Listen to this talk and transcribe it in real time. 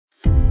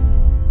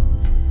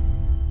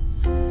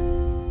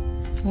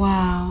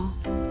Wow.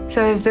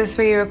 So is this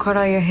where you record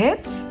all your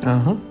hits?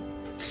 Uh-huh.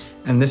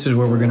 And this is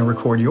where we're gonna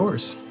record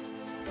yours.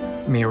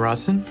 Mia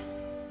Rawson,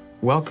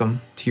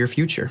 welcome to your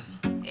future.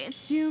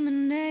 It's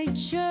human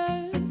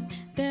nature,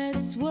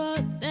 that's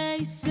what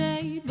they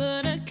say,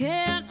 but I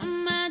can't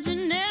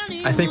imagine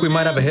anyone. I think we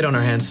might have a hit on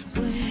our hands.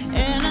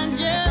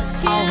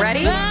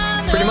 Already?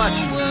 Pretty much.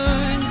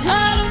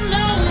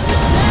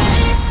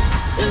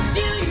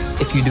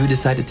 If you do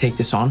decide to take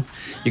this on,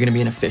 you're gonna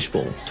be in a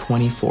fishbowl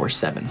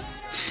 24/7.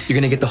 You're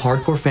gonna get the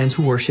hardcore fans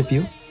who worship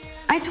you.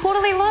 I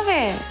totally love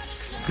it.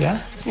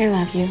 Yeah? I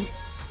love you.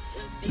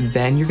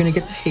 Then you're gonna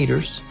get the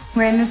haters.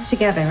 We're in this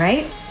together,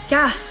 right?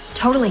 Yeah,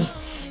 totally.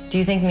 Do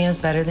you think Mia's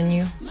better than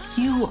you?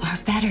 You are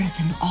better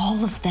than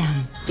all of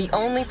them. The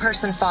only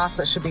person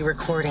Fasa should be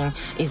recording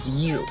is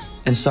you.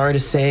 And sorry to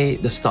say,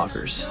 the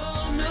stalkers.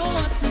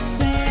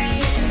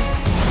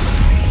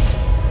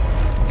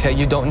 Okay,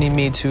 you don't need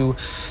me to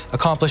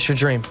accomplish your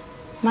dream.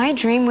 My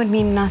dream would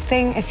mean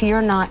nothing if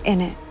you're not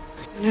in it.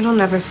 It'll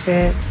never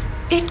fit.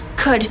 It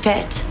could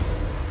fit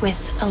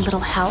with a little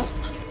help.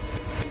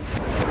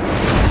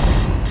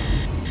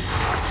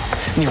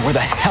 Mia, where the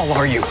hell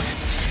are you?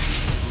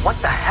 What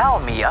the hell,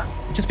 Mia?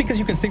 Just because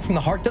you can sing from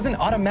the heart doesn't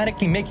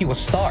automatically make you a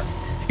star.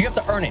 You have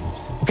to earn it.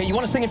 Okay, you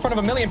want to sing in front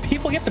of a million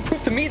people? You have to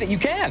prove to me that you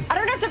can. I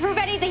don't have to prove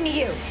anything to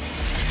you.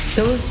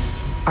 Those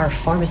are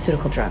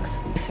pharmaceutical drugs.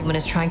 Someone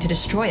is trying to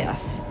destroy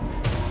us.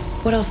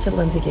 What else did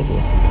Lindsay give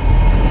you?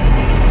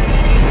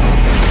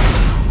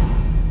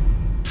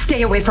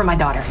 Stay away from my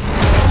daughter.